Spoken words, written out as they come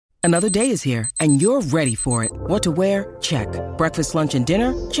Another day is here, and you're ready for it. What to wear? Check. Breakfast, lunch, and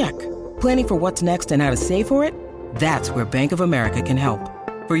dinner? Check. Planning for what's next and how to save for it? That's where Bank of America can help.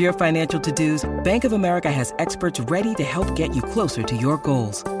 For your financial to-dos, Bank of America has experts ready to help get you closer to your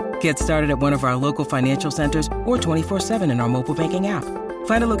goals. Get started at one of our local financial centers or 24/7 in our mobile banking app.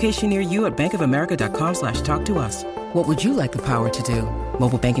 Find a location near you at bankofamerica.com/talktous. What would you like the power to do?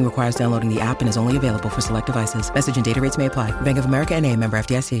 Mobile banking requires downloading the app and is only available for select devices. Message and data rates may apply. Bank of America N.A., member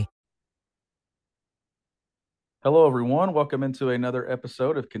FDIC. Hello, everyone. Welcome into another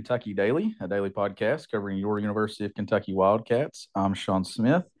episode of Kentucky Daily, a daily podcast covering your University of Kentucky Wildcats. I'm Sean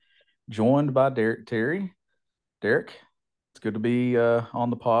Smith, joined by Derek Terry. Derek, it's good to be on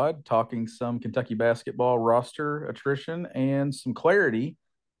the pod, talking some Kentucky basketball roster attrition and some clarity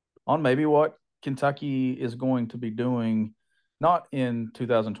on maybe what Kentucky is going to be doing, not in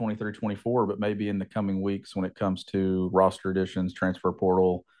 2023-24, but maybe in the coming weeks when it comes to roster additions, transfer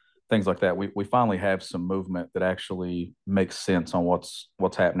portal, things like that. We finally have some movement that actually makes sense on what's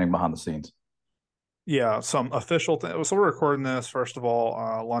happening behind the scenes. Yeah, some official things. So we're recording this, first of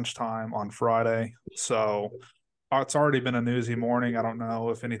all, lunchtime on Friday. So it's already been a newsy morning. I don't know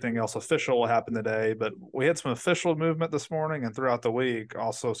if anything else official will happen today, but we had some official movement this morning and throughout the week.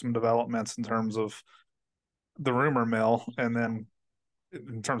 Also some developments in terms of the rumor mill, and then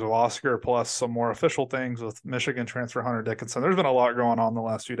in terms of Oscar, plus some more official things with Michigan transfer Hunter Dickinson. There's been a lot going on the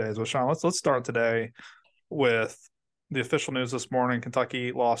last few days. But Sean, let's start today with the official news this morning.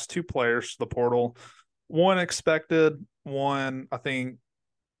 Kentucky lost two players to the portal. One expected, one I think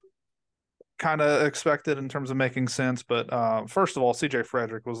kind of expected in terms of making sense. But first of all, CJ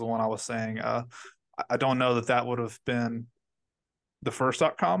Frederick was the one I was saying. I don't know that would have been the first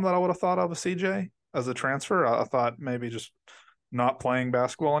outcome that I would have thought of with CJ as a transfer. I thought maybe just not playing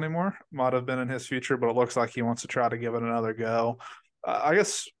basketball anymore might have been in his future, but it looks like he wants to try to give it another go. I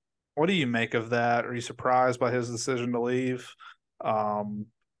guess, what do you make of that? Are you surprised by his decision to leave?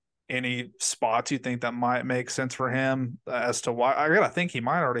 Any spots you think that might make sense for him as to why? I gotta think he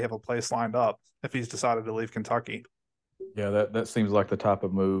might already have a place lined up if he's decided to leave Kentucky. Yeah, that seems like the type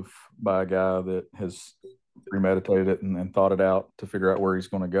of move by a guy that has premeditated it and thought it out to figure out where he's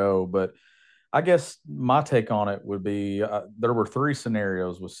going to go. But I guess my take on it would be there were three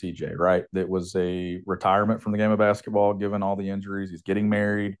scenarios with CJ, right? That was a retirement from the game of basketball, given all the injuries. He's getting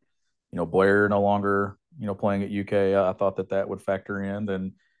married. Blair no longer, playing at UK. I thought that would factor in.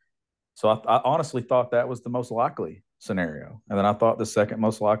 And so I honestly thought that was the most likely scenario. And then I thought the second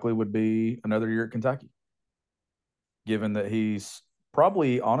most likely would be another year at Kentucky, given that he's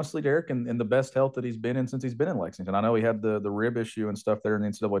probably, honestly, Derek, in the best health that he's been in since he's been in Lexington. I know he had the rib issue and stuff there in the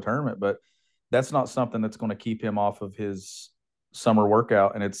NCAA tournament, but that's not something that's going to keep him off of his summer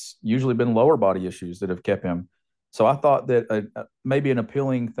workout. And it's usually been lower body issues that have kept him. So I thought that maybe an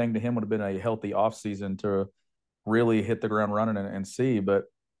appealing thing to him would have been a healthy offseason to really hit the ground running and see. But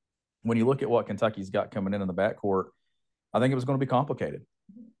when you look at what Kentucky's got coming in the backcourt, I think it was going to be complicated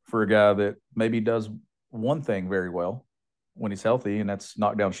for a guy that maybe does one thing very well when he's healthy, and that's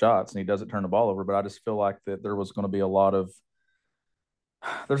knock down shots, and he doesn't turn the ball over. But I just feel like that there was going to be a lot of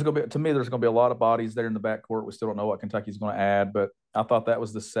there's going to be a lot of bodies there in the backcourt. We still don't know what Kentucky's going to add, but I thought that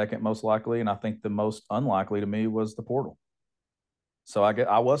was the second most likely, and I think the most unlikely to me was the portal. So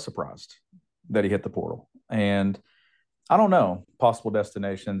I was surprised that he hit the portal, and I don't know possible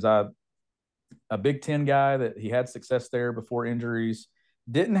destinations. A Big Ten guy that he had success there before injuries,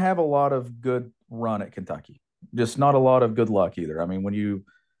 didn't have a lot of good run at Kentucky, just not a lot of good luck either. I mean, when you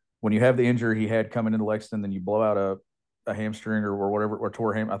have the injury he had coming into Lexington, then you blow out a hamstring or whatever, or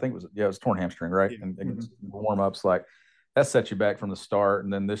tore ham. I think it was torn hamstring, right? Yeah. And warm ups, like that sets you back from the start.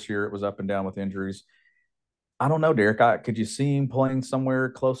 And then this year it was up and down with injuries. I don't know, Derek. Could you see him playing somewhere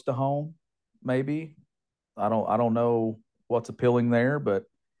close to home? Maybe. I don't know what's appealing there, but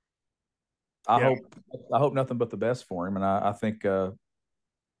I hope nothing but the best for him. And I think a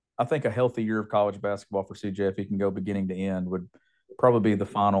healthy year of college basketball for CJ, if he can go beginning to end, would probably be the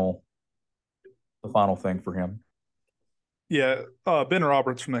final thing for him. Yeah, Ben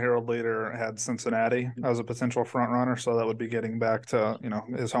Roberts from the Herald Leader had Cincinnati as a potential front runner, so that would be getting back to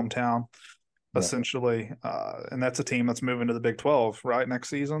his hometown, essentially. And that's a team that's moving to the Big 12 right next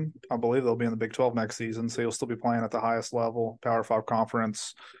season. I believe they'll be in the Big 12 next season, so he'll still be playing at the highest level, Power 5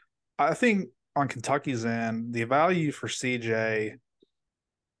 conference. I think on Kentucky's end, the value for CJ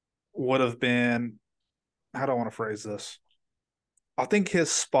would have been, how do I want to phrase this? I think his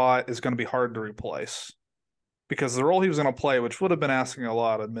spot is going to be hard to replace, because the role he was going to play, which would have been asking a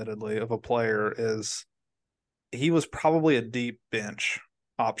lot, admittedly, of a player, is he was probably a deep bench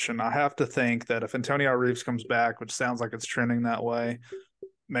option. I have to think that if Antonio Reeves comes back, which sounds like it's trending that way,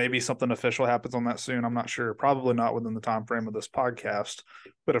 maybe something official happens on that soon. I'm not sure. Probably not within the time frame of this podcast.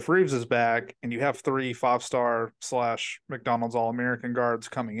 But if Reeves is back and you have 3 5-star / McDonald's All-American guards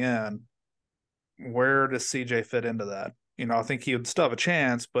coming in, where does CJ fit into that? I think he would still have a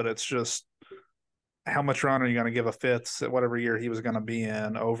chance, but it's just how much run are you going to give a Fitz at whatever year he was going to be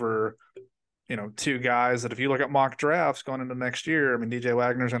in over, 2 guys that if you look at mock drafts going into next year, I mean, DJ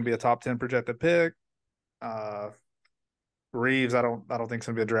Wagner's going to be a top 10 projected pick. Reeves, I don't think it's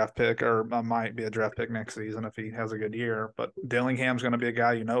going to be a draft pick, or might be a draft pick next season if he has a good year. But Dillingham's going to be a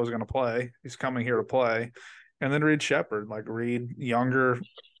guy is going to play. He's coming here to play. And then Reed Sheppard, like Reed, younger,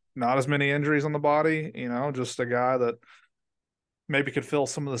 not as many injuries on the body, just a guy that maybe could fill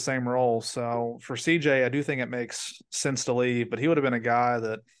some of the same roles. So for CJ, I do think it makes sense to leave, but he would have been a guy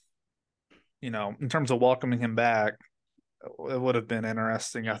that, in terms of welcoming him back, it would have been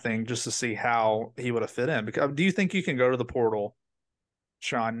interesting, I think, just to see how he would have fit in. Because do you think you can go to the portal,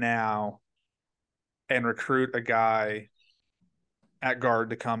 Sean, now and recruit a guy at guard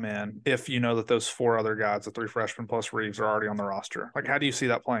to come in if you know that those 4 other guys, the 3 freshmen plus Reeves, are already on the roster? Like, how do you see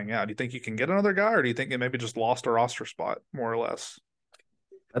that playing out? Do you think you can get another guy, or do you think it maybe just lost a roster spot, more or less?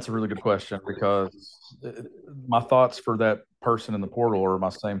 That's a really good question, because my thoughts for that person in the portal are my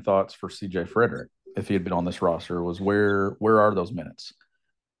same thoughts for CJ Frederick if he had been on this roster, was where are those minutes?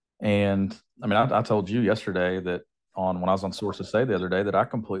 And I mean, I told you yesterday that when I was on Sources Say the other day that I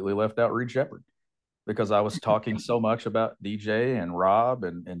completely left out Reed Sheppard because I was talking so much about DJ and Rob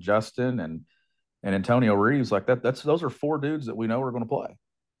and Justin and Antonio Reeves. Like those are 4 dudes that we know are going to play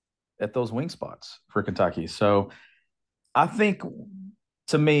at those wing spots for Kentucky. So I think,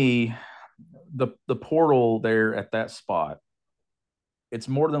 to me, the portal there at that spot, it's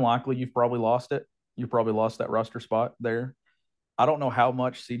more than likely you've probably lost it. You probably lost that roster spot there. I don't know how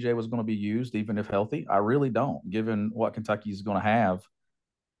much CJ was going to be used, even if healthy. I really don't, given what Kentucky's going to have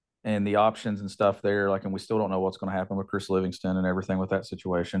and the options and stuff there. Like, and we still don't know what's going to happen with Chris Livingston and everything with that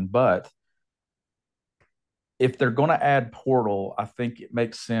situation. But if they're going to add portal, I think it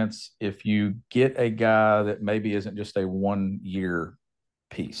makes sense if you get a guy that maybe isn't just a 1-year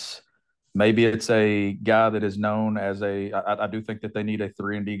piece. Maybe it's a guy that is known as I do think that they need a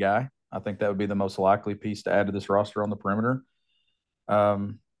 3-and-D guy. I think that would be the most likely piece to add to this roster on the perimeter.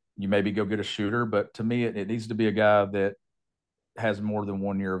 You maybe go get a shooter, but to me, it needs to be a guy that has more than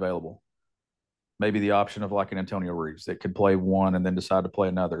 1 year available. Maybe the option of like an Antonio Reeves that could play 1 and then decide to play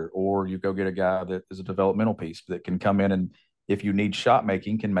another, or you go get a guy that is a developmental piece that can come in and, if you need shot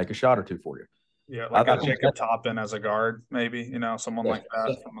making, can make a shot or 2 for you. Yeah, like a Jacob Toppin as a guard, maybe, someone like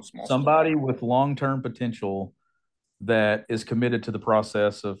that from a small somebody with long-term potential that is committed to the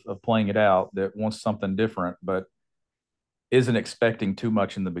process of playing it out, that wants something different, but isn't expecting too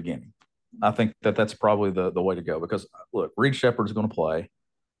much in the beginning. I think that's probably the way to go, because look, Reed Sheppard's going to play.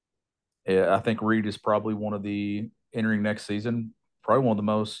 I think Reed is probably one of the, entering next season, probably one of the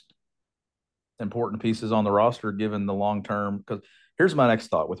most important pieces on the roster, given the long-term. Because here's my next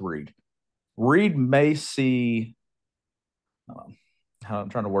thought with Reed. Reed may see, I'm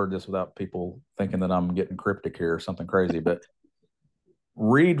trying to word this without people thinking that I'm getting cryptic here or something crazy, but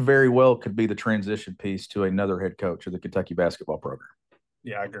Reed very well could be the transition piece to another head coach of the Kentucky basketball program.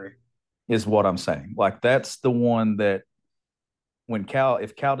 Yeah, I agree. Is what I'm saying. Like, that's the one that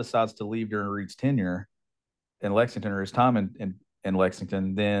if Cal decides to leave during Reed's tenure in Lexington, or his time in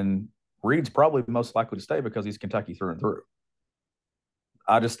Lexington, then Reed's probably most likely to stay because he's Kentucky through and through.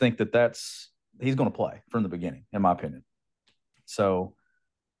 I just think he's going to play from the beginning, in my opinion. So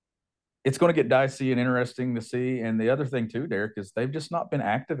it's going to get dicey and interesting to see. And the other thing too, Derek, is they've just not been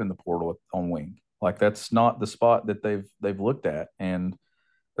active in the portal on wing. Like, that's not the spot that they've looked at. And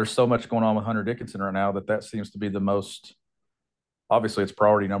there's so much going on with Hunter Dickinson right now that seems to be the most, obviously it's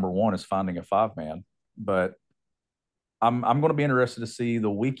priority number 1 is finding a 5-man. But I'm going to be interested to see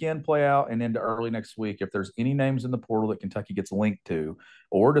the weekend play out and into early next week if there's any names in the portal that Kentucky gets linked to,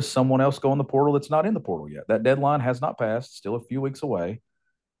 or does someone else go in the portal that's not in the portal yet? That deadline has not passed, still a few weeks away.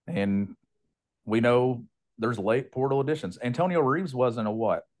 And we know there's late portal additions. Antonio Reeves wasn't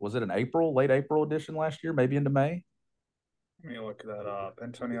was it an late April edition last year, maybe into May? Let me look that up.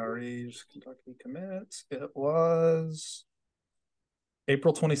 Antonio Reeves, Kentucky commits. It was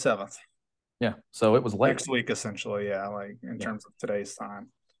April 27th. Yeah, so it was late. Next week, essentially, yeah, like in terms of today's time.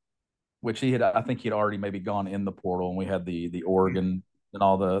 Which I think he'd already maybe gone in the portal, and we had the Oregon and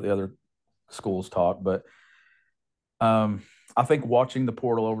all the other schools talk. But I think watching the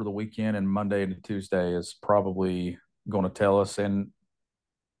portal over the weekend and Monday into Tuesday is probably going to tell us and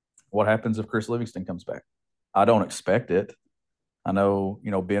what happens if Chris Livingston comes back. I don't expect it. I know,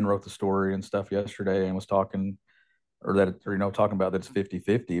 Ben wrote the story and stuff yesterday and was talking or that, or, talking about that it's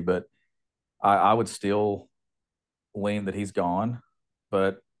 50-50, but I would still lean that he's gone.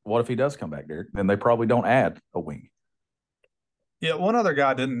 But what if he does come back, Derek? Then they probably don't add a wing. Yeah, one other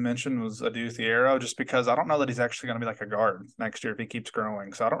guy I didn't mention was Adu Thiero, just because I don't know that he's actually going to be like a guard next year if he keeps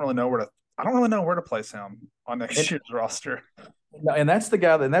growing. So I don't really know where to place him on next year's roster. And that's the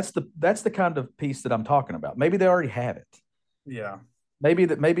guy, and that's the kind of piece that I'm talking about. Maybe they already have it. Yeah. Maybe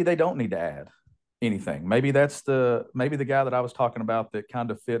they don't need to add anything. Maybe the guy that I was talking about that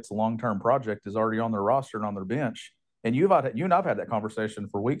kind of fits a long-term project is already on their roster and on their bench. And you and I've had that conversation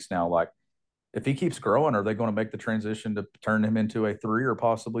for weeks now. Like, if he keeps growing, are they going to make the transition to turn him into a 3 or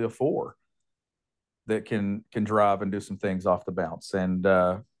possibly a 4 that can drive and do some things off the bounce and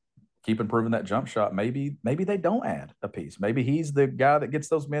keep improving that jump shot? Maybe they don't add a piece. Maybe he's the guy that gets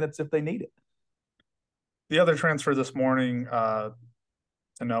those minutes if they need it. The other transfer this morning, to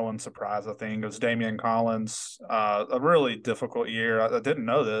no one's surprise, I think, was Damian Collins. A really difficult year. I didn't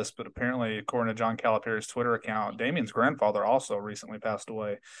know this, but apparently, according to John Calipari's Twitter account, Damian's grandfather also recently passed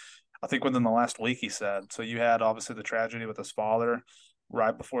away. I think within the last week, he said. So you had obviously the tragedy with his father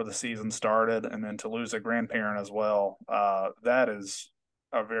right before the season started, and then to lose a grandparent as well. That is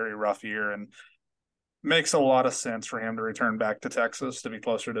a very rough year, and makes a lot of sense for him to return back to Texas to be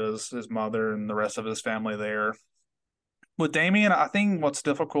closer to his mother and the rest of his family there. With Damian, I think what's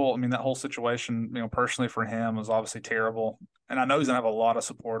difficult, I mean, that whole situation, personally for him was obviously terrible. And I know he's going to have a lot of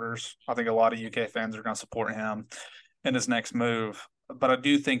supporters. I think a lot of UK fans are going to support him in his next move. But I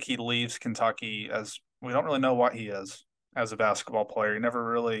do think he leaves Kentucky as we don't really know what he is as a basketball player. He never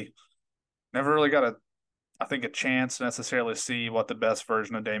really got a chance to necessarily see what the best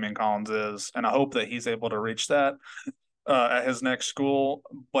version of Damian Collins is. And I hope that he's able to reach that at his next school.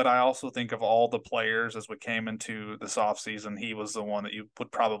 But I also think of all the players as we came into this offseason, he was the one that you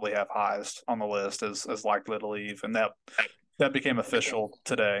would probably have highest on the list as likely to leave. And that became official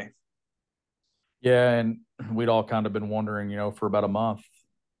today. Yeah, and we'd all kind of been wondering, for about a month,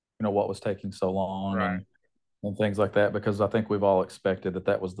 what was taking so long, right, and things like that, because I think we've all expected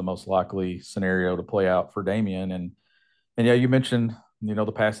that was the most likely scenario to play out for Damian. And yeah, you mentioned,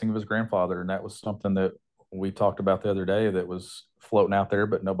 the passing of his grandfather, and that was something that we talked about the other day that was floating out there,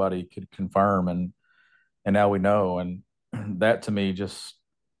 but nobody could confirm. And now we know. And that to me just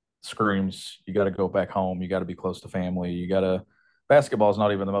screams, you got to go back home. You got to be close to family. Basketball is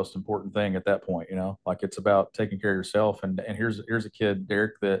not even the most important thing at that point, like it's about taking care of yourself. And here's a kid,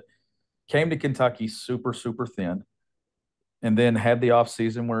 Derek, that came to Kentucky super, super thin, and then had the off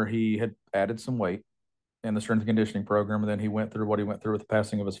season where he had added some weight in the strength and conditioning program. And then he went through what he went through with the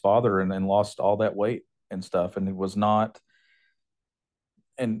passing of his father and lost all that weight and stuff. And it was not,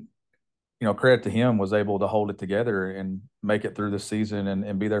 and, credit to him, was able to hold it together and make it through the season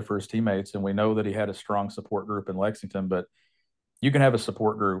and be there for his teammates. And we know that he had a strong support group in Lexington, but you can have a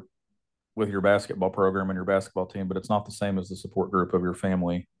support group with your basketball program and your basketball team, but it's not the same as the support group of your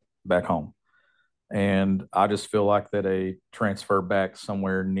family back home. And I just feel like that a transfer back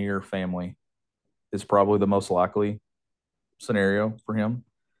somewhere near family is probably the most likely scenario for him.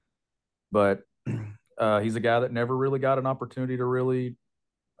 But he's a guy that never really got an opportunity to really,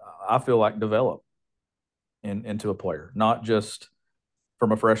 I feel like, develop into a player, not just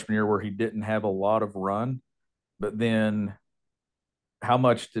from a freshman year where he didn't have a lot of run, but then how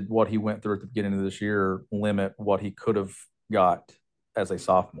much did what he went through at the beginning of this year limit what he could have got as a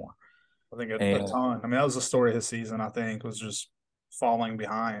sophomore? I think a ton. I mean, that was the story of his season, I think, was just falling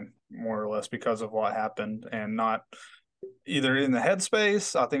behind more or less because of what happened and not either in the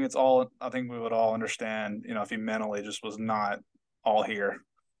headspace. I think we would all understand, if he mentally just was not all here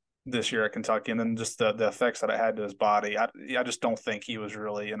this year at Kentucky, and then just the effects that it had to his body. I just don't think he was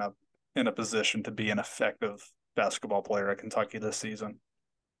really in a position to be an effective basketball player at Kentucky this season.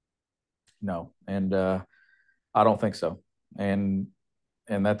 No, and I don't think so. And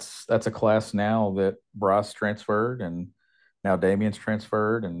that's a class now that Bryce transferred, and now Damian's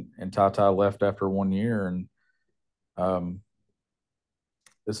transferred, and Tata left after 1 year. And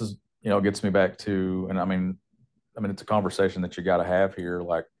this is, gets me back to, and I mean, it's a conversation that you got to have here.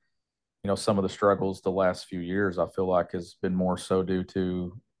 Like, some of the struggles the last few years, I feel like has been more so due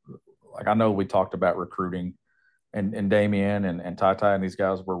to, like, I know we talked about recruiting, and Damian and Tata and these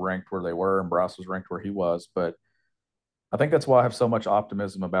guys were ranked where they were, and Bryce was ranked where he was. But I think that's why I have so much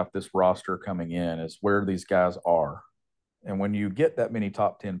optimism about this roster coming in, is where these guys are. And when you get that many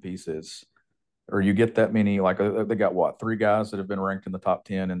top 10 pieces, or you get that many, like they got 3 guys that have been ranked in the top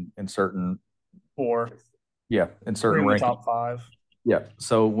 10 in certain 4. Yeah, in certain rankings. Top 5. Yeah.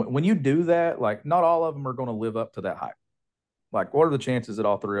 So when you do that, like, not all of them are going to live up to that hype. Like, what are the chances that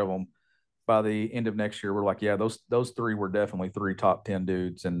all 3 of them by the end of next year, we're like, yeah, those three were definitely three top 10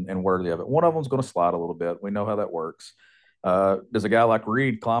 dudes and worthy of it. One of them's going to slide a little bit. We know how that works. Does a guy like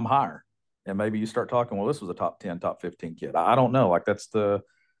Reed climb higher? And maybe you start talking, well, this was a top 10, top 15 kid. I don't know. Like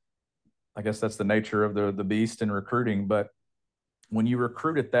I guess that's the nature of the beast in recruiting. But when you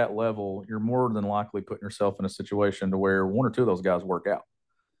recruit at that level, you're more than likely putting yourself in a situation to where one or two of those guys work out.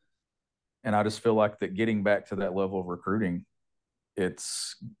 And I just feel like that getting back to that level of recruiting,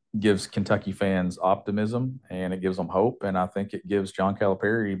 it's gives Kentucky fans optimism and it gives them hope. And I think it gives John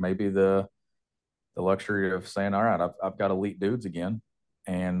Calipari maybe the luxury of saying, all right, I've got elite dudes again,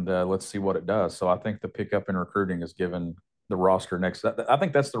 and let's see what it does. So I think the pickup in recruiting is given the roster next. I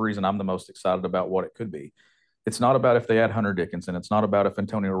think that's the reason I'm the most excited about what it could be. It's not about if they add Hunter Dickinson. It's not about if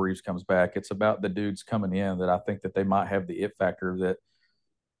Antonio Reeves comes back. It's about the dudes coming in that I think that they might have the it factor that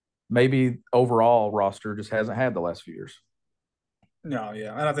maybe overall roster just hasn't had the last few years. No,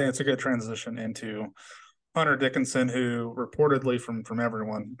 yeah. And I think it's a good transition into Hunter Dickinson, who reportedly from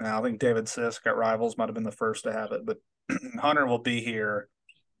everyone now, I think David Sisk at Rivals might have been the first to have it, but Hunter will be here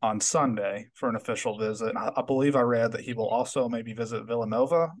on Sunday for an official visit. I believe I read that he will also maybe visit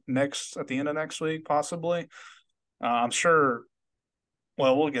Villanova at the end of next week, possibly. I'm sure.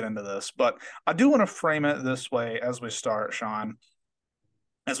 Well, we'll get into this, but I do want to frame it this way as we start, Sean.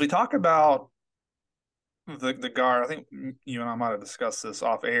 As we talk about the guard, I think you and I might have discussed this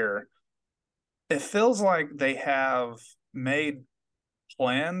off air. It feels like they have made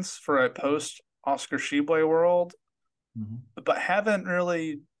plans for a post Oscar Tshiebwe world, but haven't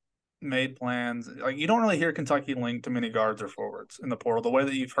really made plans. Like, you don't really hear Kentucky linked to many guards or forwards in the portal the way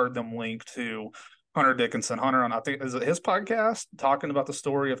that you've heard them linked to Hunter Dickinson. Hunter, on I think is it his podcast, talking about the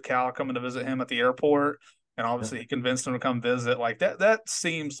story of Cal coming to visit him at the airport, and obviously he convinced him to come visit. Like that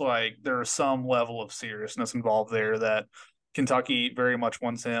seems like there is some level of seriousness involved there that Kentucky very much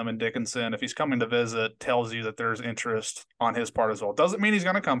wants him, and Dickinson, if he's coming to visit, tells you that there's interest on his part as well. Doesn't mean he's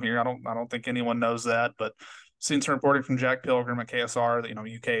going to come here. I don't think anyone knows that, but seen some reporting from Jack Pilgrim at KSR that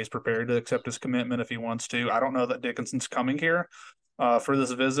UK is prepared to accept his commitment if he wants to. I don't know that Dickinson's coming here for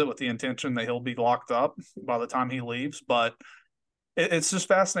this visit with the intention that he'll be locked up by the time he leaves, but it's just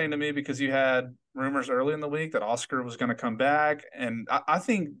fascinating to me because you had rumors early in the week that Oscar was going to come back, and I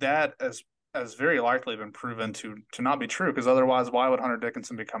think that has very likely been proven to not be true, because otherwise why would Hunter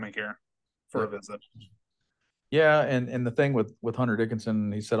Dickinson be coming here for a visit? Yeah, and the thing with Hunter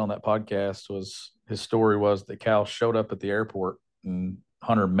Dickinson, he said on that podcast, was his story was that Cal showed up at the airport and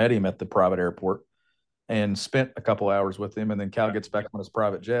Hunter met him at the private airport and spent a couple hours with him, and then Cal gets back on his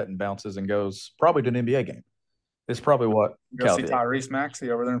private jet and bounces and goes probably to an NBA game. It's probably what Cal see did. Tyrese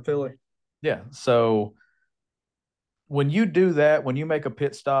Maxey over there in Philly. Yeah, so when you do that, when you make a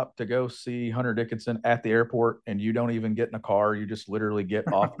pit stop to go see Hunter Dickinson at the airport and you don't even get in a car, you just literally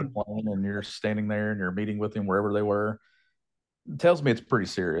get off the plane and you're standing there and you're meeting with him wherever they were, it tells me it's pretty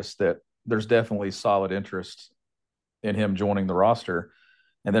serious, that there's definitely solid interest in him joining the roster.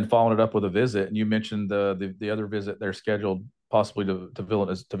 And then following it up with a visit, and you mentioned the other visit they're scheduled possibly to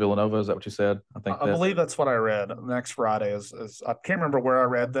Villanova. Is that what you said? I believe that's what I read. Next Friday is I can't remember where I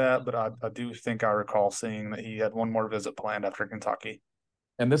read that, but I do think I recall seeing that he had one more visit planned after Kentucky.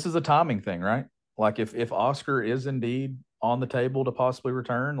 And this is a timing thing, right? Like if Oscar is indeed on the table to possibly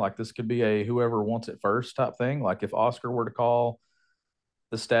return, like this could be a whoever wants it first type thing. Like if Oscar were to call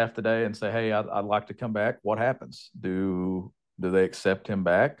the staff today and say, hey, I'd like to come back, what happens? Do they accept him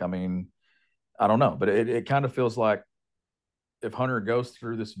back? I mean, I don't know, but it kind of feels like if Hunter goes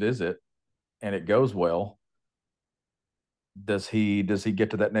through this visit and it goes well, does he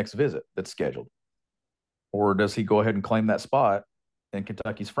get to that next visit that's scheduled? Or does he go ahead and claim that spot in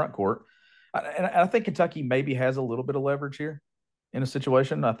Kentucky's front court? And I think Kentucky maybe has a little bit of leverage here in a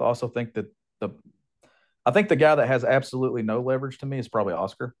situation. I also think that the guy that has absolutely no leverage to me is probably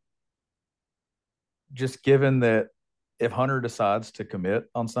Oscar. Just given that if Hunter decides to commit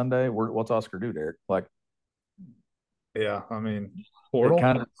on Sunday, what's Oscar do, Derek? Like, yeah, I mean, portal. It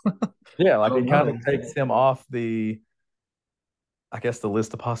kind of takes him off the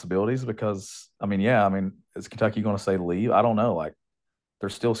list of possibilities, because is Kentucky going to say leave? I don't know. Like,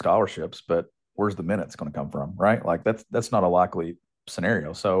 there's still scholarships, but where's the minutes going to come from, right? Like that's not a likely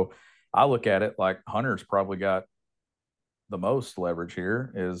scenario. So I look at it like Hunter's probably got the most leverage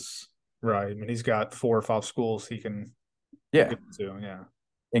here. Is right. I mean, he's got 4 or 5 schools he can get to. Yeah.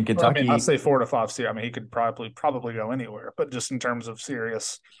 In Kentucky, I'd say 4 to 5. I mean, he could probably go anywhere, but just in terms of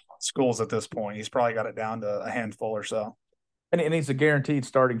serious schools at this point, he's probably got it down to a handful or so. And he's a guaranteed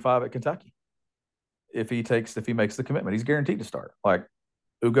starting 5 at Kentucky. If he makes the commitment, he's guaranteed to start. Like,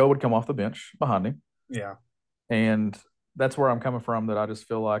 Ugo would come off the bench behind him. Yeah. And that's where I'm coming from, that I just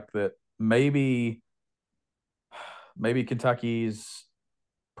feel like that maybe Kentucky's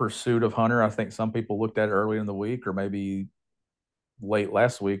pursuit of Hunter. I think some people looked at it early in the week, or maybe late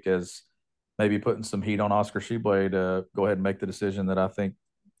last week, as maybe putting some heat on Oscar Tshiebwe to go ahead and make the decision that I think.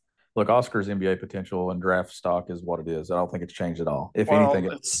 Look, Oscar's NBA potential and draft stock is what it is. I don't think it's changed at all. If anything,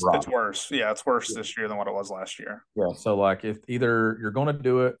 it's worse. Yeah, it's worse this year than what it was last year. Yeah. So, like, if either you're going to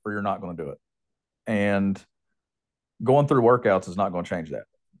do it or you're not going to do it, and going through workouts is not going to change that.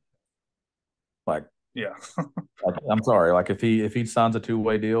 Like, yeah, I'm sorry. Like, if he signs a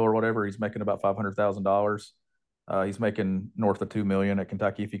 2-way deal or whatever, he's making about $500,000. He's making north of $2 million at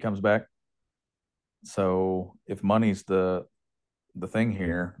Kentucky if he comes back. So, if money's the thing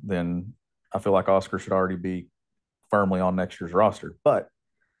here, then I feel like Oscar should already be firmly on next year's roster. But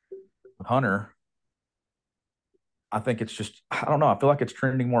with Hunter, I think it's just, I don't know. I feel like it's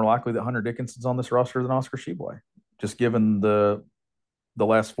trending more likely that Hunter Dickinson's on this roster than Oscar Tshiebwe, just given the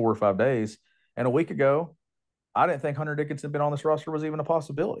last 4 or 5 days. And a week ago, I didn't think Hunter Dickinson being on this roster was even a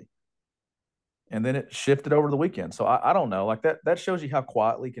possibility. And then it shifted over the weekend. So I don't know. Like, that shows you how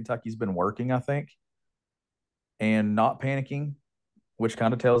quietly Kentucky's been working, I think, and not panicking, which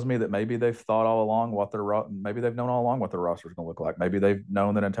kind of tells me that maybe they've thought all along maybe they've known all along what their roster is going to look like. Maybe they've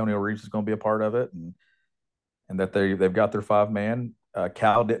known that Antonio Reeves is going to be a part of it, and that they've got their 5-man.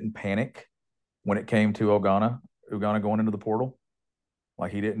 Cal didn't panic when it came to Ugonna going into the portal.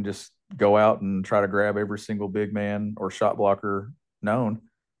 Like, he didn't just go out and try to grab every single big man or shot blocker known.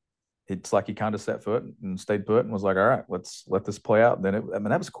 It's like he kind of set foot and stayed put and was like, all right, let's let this play out. And then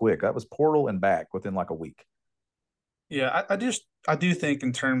that was quick. That was portal and back within like a week. Yeah, I do think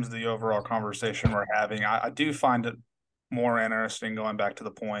in terms of the overall conversation we're having, I do find it more interesting going back to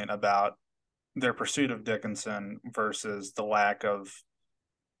the point about their pursuit of Dickinson versus the lack of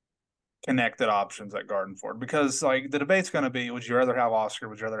connected options at guard and forward. Because, like, the debate's going to be, would you rather have Oscar?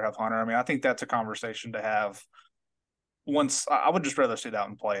 Would you rather have Hunter? I mean, I think that's a conversation to have once. I would just rather see that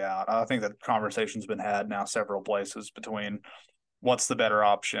one play out. I think that conversation's been had now several places between what's the better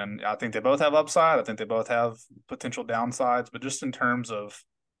option. I think they both have upside. I think they both have potential downsides. But just in terms of,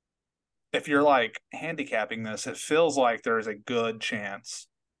 if you're like handicapping this, it feels like there is a good chance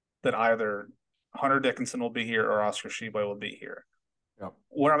that either Hunter Dickinson will be here or Oscar Tshiebwe will be here. Yep.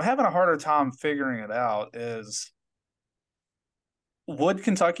 What I'm having a harder time figuring it out is, would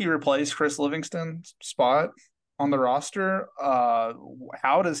Kentucky replace Chris Livingston's spot on the roster?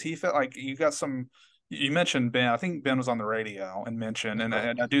 How does he fit? Like, you mentioned Ben. I think Ben was on the radio and mentioned, and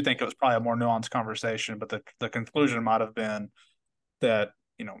I do think it was probably a more nuanced conversation, but the conclusion might have been that,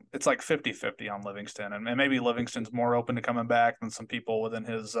 it's like 50-50 on Livingston, and maybe Livingston's more open to coming back than some people within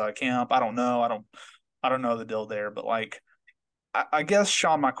his camp. I don't know. I don't know the deal there, but, like, I guess,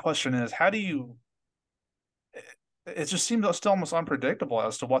 Sean, my question is, how do you – it just seems still almost unpredictable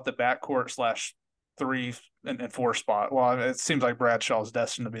as to what the backcourt / 3 and 4 spot – well, it seems like Bradshaw is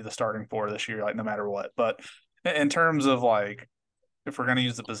destined to be the starting 4 this year, like, no matter what. But in terms of, like, if we're going to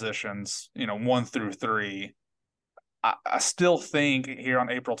use the positions, 1 through 3, I still think here on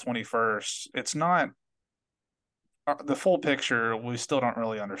April 21st, it's not the full picture. We still don't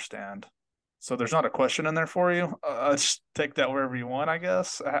really understand. So there's not a question in there for you. Just take that wherever you want, I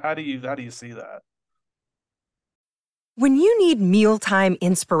guess. How do you see that? When you need mealtime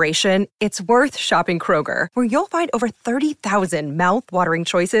inspiration, it's worth shopping Kroger, where you'll find over 30,000 mouth-watering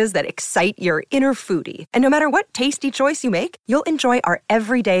choices that excite your inner foodie. And no matter what tasty choice you make, you'll enjoy our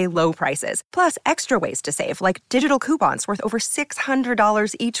everyday low prices, plus extra ways to save, like digital coupons worth over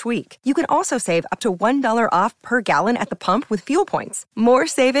 $600 each week. You can also save up to $1 off per gallon at the pump with fuel points. More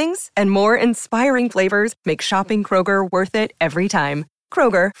savings and more inspiring flavors make shopping Kroger worth it every time.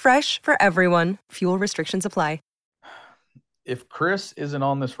 Kroger, fresh for everyone. Fuel restrictions apply. If Chris isn't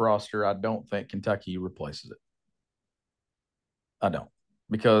on this roster, I don't think Kentucky replaces it. I don't,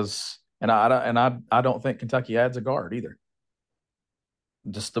 because I don't think Kentucky adds a guard either.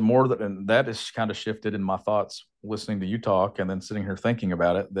 Just the more that has kind of shifted in my thoughts listening to you talk and then sitting here thinking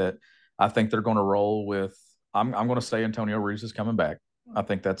about it, that I think they're going to roll with. I'm going to say Antonio Reeves is coming back. I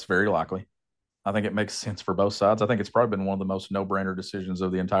think that's very likely. I think it makes sense for both sides. I think it's probably been one of the most no-brainer decisions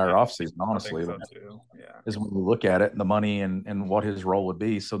of the entire offseason, honestly. I think so too. Yeah. Is when we look at it and the money and what his role would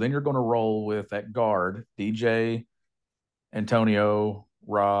be. So then you're going to roll with that guard, DJ, Antonio,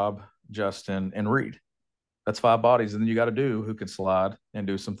 Rob, Justin, and Reed. That's 5 bodies. And then you got to do who can slide and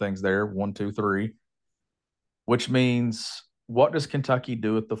do some things there. 1, 2, 3. Which means, what does Kentucky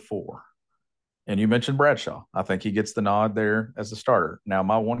do at the 4? And you mentioned Bradshaw. I think he gets the nod there as a starter. Now,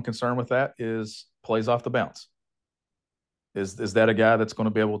 my one concern with that is plays off the bounce. Is that a guy that's going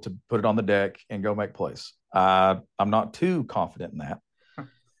to be able to put it on the deck and go make plays? I'm not too confident in that.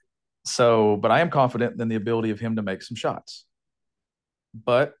 So, but I am confident in the ability of him to make some shots.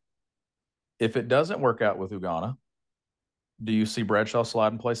 But if it doesn't work out with Ugonna, do you see Bradshaw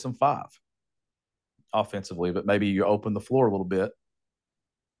slide and play some 5 offensively? But maybe you open the floor a little bit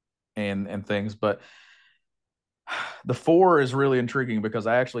and things. But the 4 is really intriguing because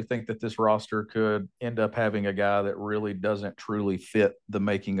I actually think that this roster could end up having a guy that really doesn't truly fit the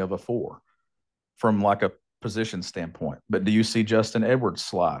making of a 4 from like a position standpoint. But do you see Justin Edwards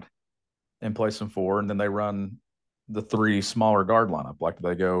slide and play some 4, and then they run the 3 smaller guard lineup? Like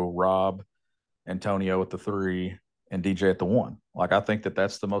they go Rob, Antonio at the 3, and DJ at the 1. Like I think that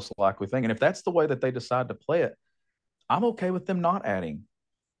that's the most likely thing. And if that's the way that they decide to play it, I'm okay with them not adding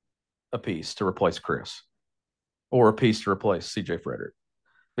a piece to replace Chris or a piece to replace CJ Frederick,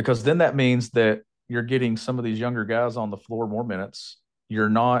 because then that means that you're getting some of these younger guys on the floor more minutes. You're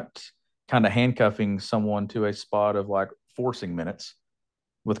not kind of handcuffing someone to a spot of like forcing minutes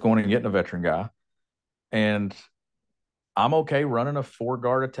with going and getting a veteran guy. And I'm okay running a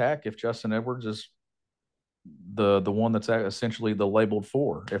 4-guard attack if Justin Edwards is the one that's essentially the labeled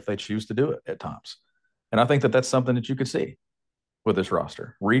 4 if they choose to do it at times. And I think that that's something that you could see with this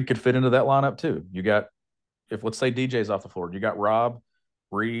roster. Reed could fit into that lineup too. You got, if let's say DJ's off the floor, you got Rob,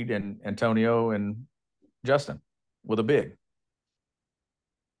 Reed, and Antonio and Justin with a big.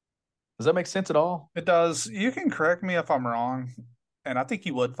 Does that make sense at all? It does. You can correct me if I'm wrong, and I think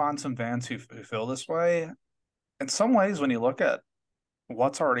you would find some fans who feel this way. In some ways, when you look at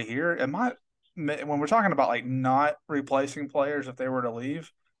what's already here, it might, when we're talking about like not replacing players if they were to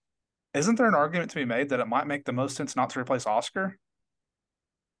leave, isn't there an argument to be made that it might make the most sense not to replace Oscar?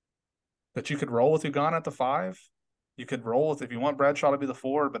 That you could roll with Ugonna at the 5. You could roll with, if you want Bradshaw to be the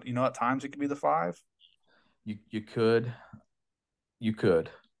 4, but at times it could be the 5. You could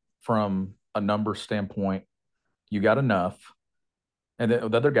from a number standpoint. You got enough. And the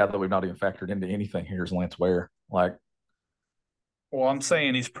other guy that we've not even factored into anything here is Lance Ware. Like, well, I'm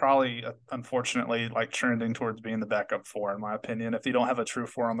saying he's probably, unfortunately, like trending towards being the backup 4, in my opinion. If you don't have a true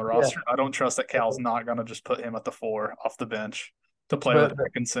 4 on the roster, I don't trust that Cal's not going to just put him at the 4 off the bench to play with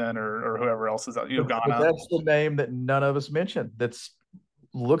Dickinson or whoever else is out. Ugonna. That's the name that none of us mentioned. That's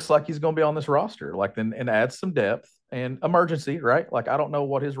looks like he's going to be on this roster. Like, then and add some depth and emergency, right? Like, I don't know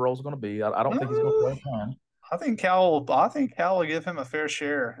what his role is going to be. I don't think he's going to play a ton. I think Cal will give him a fair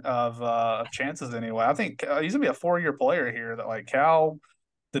share of chances anyway. I think he's gonna be a 4-year player here that like Cal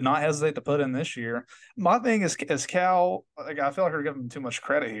did not hesitate to put in this year. My thing is Cal, like I feel like we're giving him too much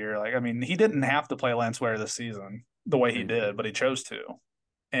credit here. Like, I mean, he didn't have to play Lance Ware this season the way he did, but he chose to.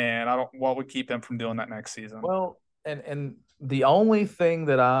 And what would keep him from doing that next season? Well, and the only thing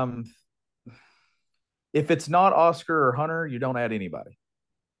that if it's not Oscar or Hunter, you don't add anybody.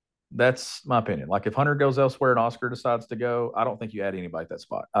 That's my opinion. Like, if Hunter goes elsewhere and Oscar decides to go, I don't think you add anybody at that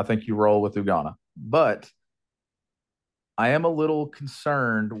spot. I think you roll with Ugonna. But I am a little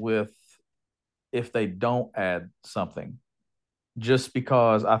concerned with if they don't add something, just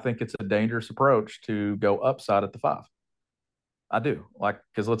because I think it's a dangerous approach to go upside at the 5. I do. Like,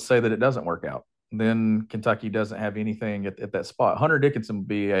 because let's say that it doesn't work out. Then Kentucky doesn't have anything at that spot. Hunter Dickinson would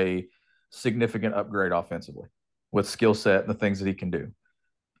be a significant upgrade offensively with skill set and the things that he can do.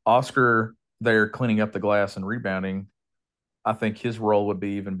 Oscar there cleaning up the glass and rebounding, I think his role would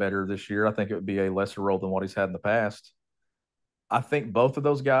be even better this year. I think it would be a lesser role than what he's had in the past. I think both of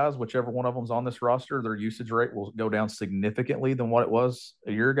those guys, whichever one of them's on this roster, their usage rate will go down significantly than what it was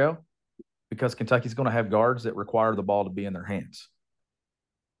a year ago, because Kentucky's going to have guards that require the ball to be in their hands.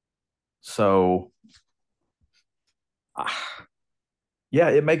 So, yeah,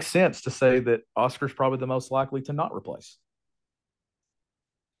 it makes sense to say that Oscar's probably the most likely to not replace.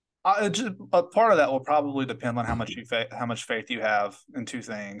 A part of that will probably depend on how much faith you have in 2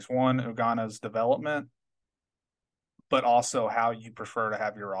 things. One, Ugonna's development, but also how you prefer to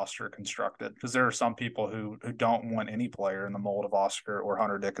have your roster constructed. Because there are some people who don't want any player in the mold of Oscar or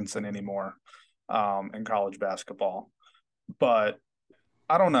Hunter Dickinson anymore in college basketball. But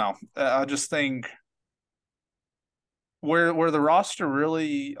I don't know. I just think where the roster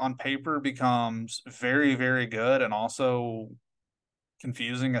really on paper becomes very, very good and also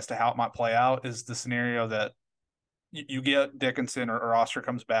confusing as to how it might play out is the scenario that you get Dickinson or Oscar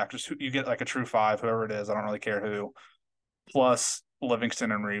comes back. Just you get like a true 5, whoever it is. I don't really care who. Plus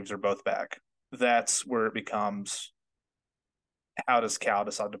Livingston and Reeves are both back. That's where it becomes, how does Cal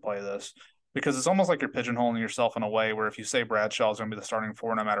decide to play this? Because it's almost like you're pigeonholing yourself in a way where if you say Bradshaw is going to be the starting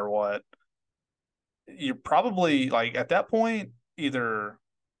 4 no matter what, you're probably like at that point either.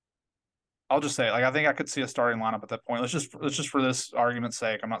 I'll just say, like, I think I could see a starting lineup at that point. Let's just for this argument's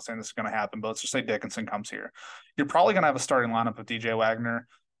sake, I'm not saying this is going to happen, but let's just say Dickinson comes here. You're probably going to have a starting lineup of DJ Wagner,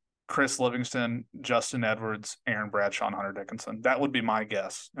 Chris Livingston, Justin Edwards, Aaron Bradshaw, and Hunter Dickinson. That would be my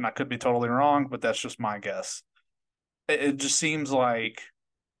guess. And I could be totally wrong, but that's just my guess. It just seems like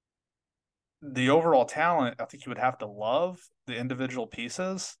the overall talent, I think you would have to love the individual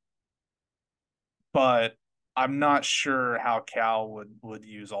pieces, but I'm not sure how Cal would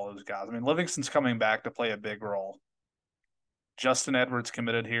use all those guys. I mean, Livingston's coming back to play a big role. Justin Edwards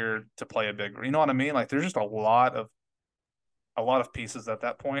committed here to play a big role. You know what I mean? Like, there's just a lot of pieces at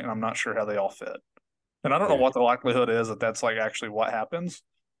that point, and I'm not sure how they all fit. And I don't know what the likelihood is that that's like actually what happens,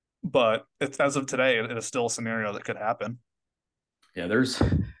 but it's, as of today, it is still a scenario that could happen. Yeah, there's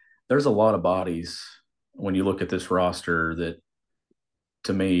a lot of bodies when you look at this roster that,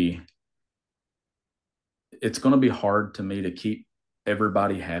 to me, it's going to be hard to me to keep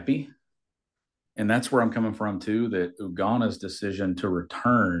everybody happy. And that's where I'm coming from too, that Ugana's decision to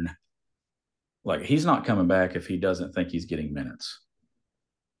return, like, he's not coming back if he doesn't think he's getting minutes.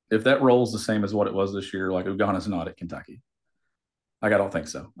 If that role's the same as what it was this year, like, Ugana's not at Kentucky. Like, I don't think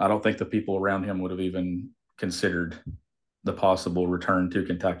so. I don't think the people around him would have even considered the possible return to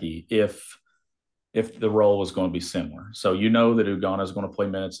Kentucky if the role was going to be similar. So you know that Ugana is going to play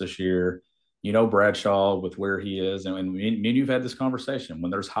minutes this year. You know Bradshaw with where he is. And me and you've had this conversation. When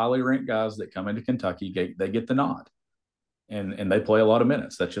there's highly ranked guys that come into Kentucky, they get the nod. And they play a lot of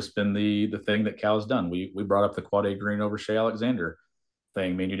minutes. That's just been the thing that Cal's done. We brought up the Quade Green over Shea Alexander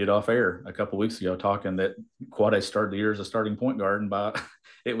thing. Me and you did off air a couple of weeks ago talking that Quade started the year as a starting point guard. And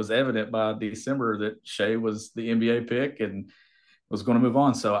it was evident by December that Shea was the NBA pick and was going to move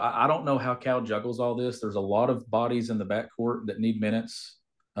on. So I don't know how Cal juggles all this. There's a lot of bodies in the backcourt that need minutes.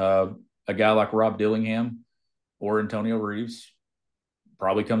 A guy like Rob Dillingham or Antonio Reeves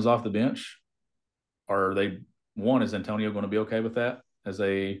probably comes off the bench. Is Antonio going to be okay with that as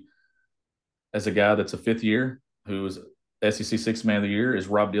a guy that's a fifth year who's SEC Sixth Man of the Year? Is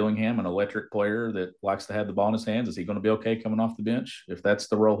Rob Dillingham an electric player that likes to have the ball in his hands? Is he going to be okay coming off the bench if that's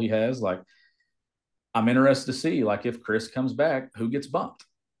the role he has? Like, I'm interested to see, like, if Chris comes back, who gets bumped?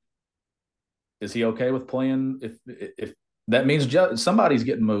 Is he okay with playing? If that means somebody's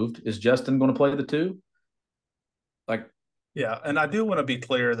getting moved, is Justin going to play the two? Like, yeah, and I do want to be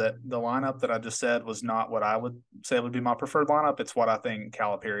clear that the lineup that I just said was not what I would say would be my preferred lineup. It's what I think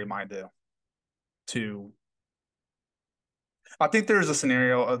Calipari might do. I think there's a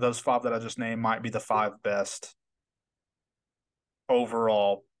scenario of those five that I just named might be the five best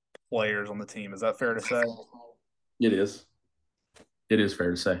overall players on the team. Is that fair to say? It is. It is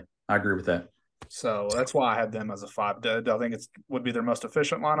fair to say. I agree with that. So that's why I had them as a five. I think it would be their most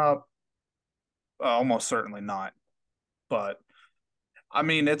efficient lineup. Almost certainly not. But I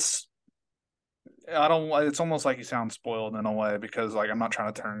mean, it's almost like you sound spoiled in a way because, like, I'm not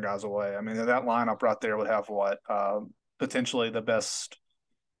trying to turn guys away. I mean, that lineup right there would have potentially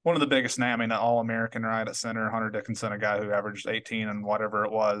one of the biggest name. I mean, an All-American right at center, Hunter Dickinson, a guy who averaged 18 and whatever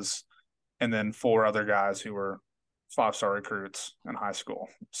it was, and then four other guys who were five-star recruits in high school.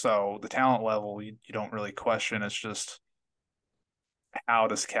 So the talent level you don't really question. It's just, how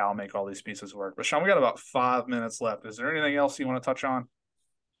does Cal make all these pieces work? But Sean, we got about 5 minutes left. Is there anything else you want to touch on?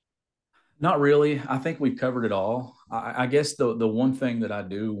 Not really. I think we've covered it all. I guess the one thing that I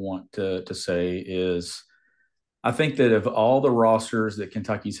do want to say is I think that of all the rosters that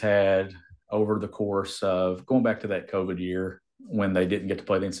Kentucky's had over the course of going back to that COVID year when they didn't get to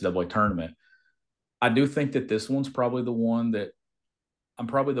play the NCAA tournament, I do think that this one's probably the one that I'm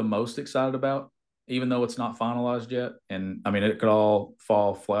probably the most excited about, even though it's not finalized yet. And I mean, it could all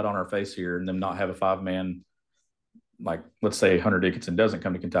fall flat on our face here and them not have a five-man, like, let's say Hunter Dickinson doesn't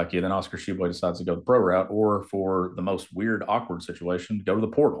come to Kentucky and then Oscar Tshiebwe decides to go the pro route, or for the most weird, awkward situation, go to the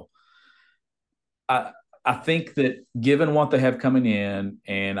portal. I think that given what they have coming in,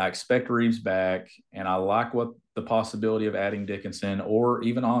 and I expect Reeves back, and I like what the possibility of adding Dickinson or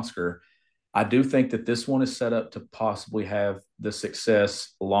even Oscar, I do think that this one is set up to possibly have the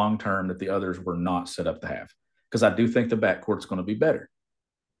success long-term that the others were not set up to have, because I do think the backcourt's going to be better.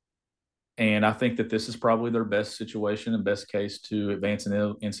 And I think that this is probably their best situation and best case to advance in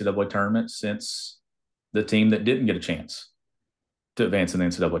the NCAA tournament since the team that didn't get a chance to advance in the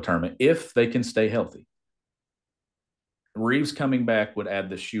NCAA tournament, if they can stay healthy. Reeves coming back would add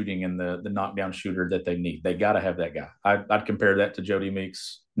the shooting and the knockdown shooter that they need. They got to have that guy. I'd compare that to Jody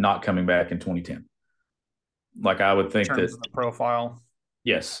Meeks not coming back in 2010. Like, I would think that the profile.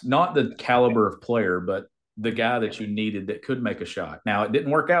 Yes, not the caliber of player, but the guy that you needed that could make a shot. Now, it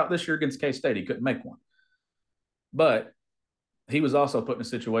didn't work out this year against K-State. He couldn't make one. But he was also put in a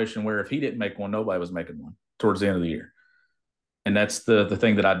situation where if he didn't make one, nobody was making one towards the end of the year. And that's the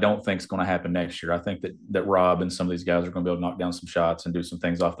thing that I don't think is going to happen next year. I think that Rob and some of these guys are going to be able to knock down some shots and do some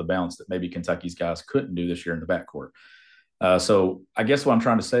things off the bounce that maybe Kentucky's guys couldn't do this year in the backcourt. So I guess what I'm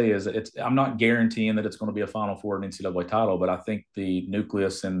trying to say is I'm not guaranteeing that it's going to be a Final Four and NCAA title, but I think the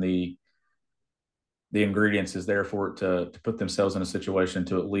nucleus and the ingredients is there for it to put themselves in a situation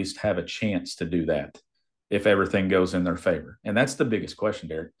to at least have a chance to do that if everything goes in their favor. And that's the biggest question,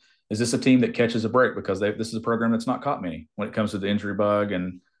 Derek. Is this a team that catches a break? Because this is a program that's not caught many when it comes to the injury bug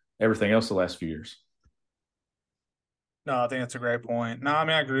and everything else the last few years. No, I think that's a great point. No, I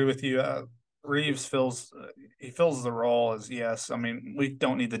mean, I agree with you. Reeves fills the role as, yes. I mean, we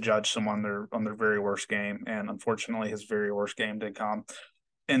don't need to judge someone on their very worst game, and unfortunately, his very worst game did come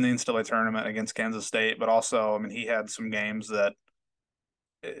in the NCAA tournament against Kansas State. But also, I mean, he had some games that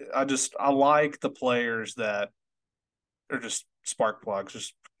I like the players that are just spark plugs,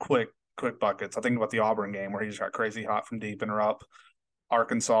 just quick buckets. I think about the Auburn game where he just got crazy hot from deep and are up.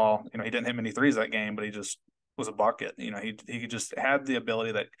 Arkansas, he didn't hit many threes that game, but he just was a bucket. He just had the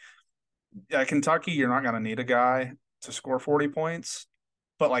ability that at Kentucky, you're not going to need a guy to score 40 points,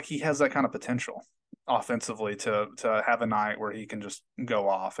 but like he has that kind of potential offensively to have a night where he can just go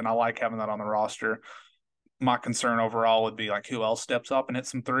off. And I like having that on the roster. My concern overall would be like who else steps up and hit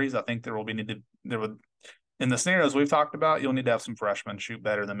some threes. I think there would in the scenarios we've talked about, you'll need to have some freshmen shoot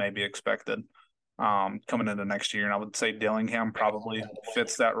better than maybe expected coming into next year. And I would say Dillingham probably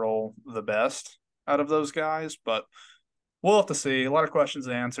fits that role the best out of those guys, but we'll have to see. A lot of questions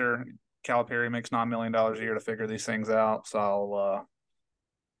to answer. Calipari makes $9 million a year to figure these things out. So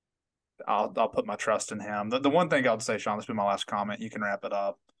I'll put my trust in him. The one thing I would say, Sean, this will be my last comment. You can wrap it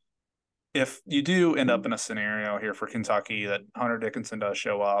up. If you do end up in a scenario here for Kentucky that Hunter Dickinson does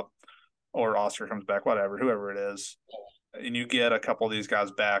show up, or Oscar comes back, whoever it is, and you get a couple of these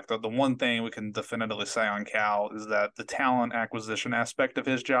guys back, the one thing we can definitively say on Cal is that the talent acquisition aspect of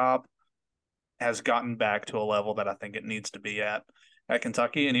his job has gotten back to a level that I think it needs to be at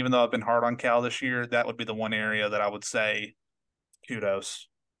Kentucky. And even though I've been hard on Cal this year, that would be the one area that I would say kudos,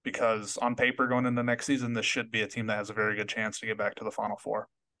 because on paper going into next season, this should be a team that has a very good chance to get back to the Final Four.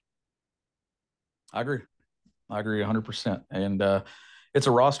 I agree 100%. And it's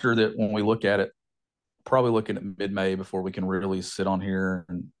a roster that when we look at it, probably looking at mid-May before we can really sit on here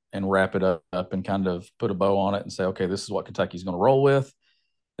and wrap it up and kind of put a bow on it and say, okay, this is what Kentucky's going to roll with.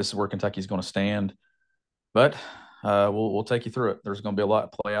 This is where Kentucky's going to stand. But we'll take you through it. There's going to be a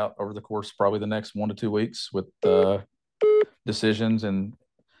lot to play out over the course, probably the next 1 to 2 weeks with decisions and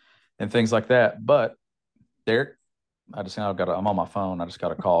things like that. But Derek, I'm on my phone. I just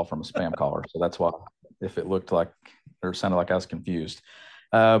got a call from a spam caller. So that's why, if it looked like or sounded like I was confused.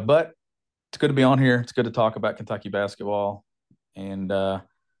 But it's good to be on here. It's good to talk about Kentucky basketball. And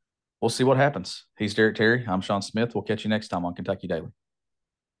we'll see what happens. He's Derek Terry. I'm Sean Smith. We'll catch you next time on Kentucky Daily.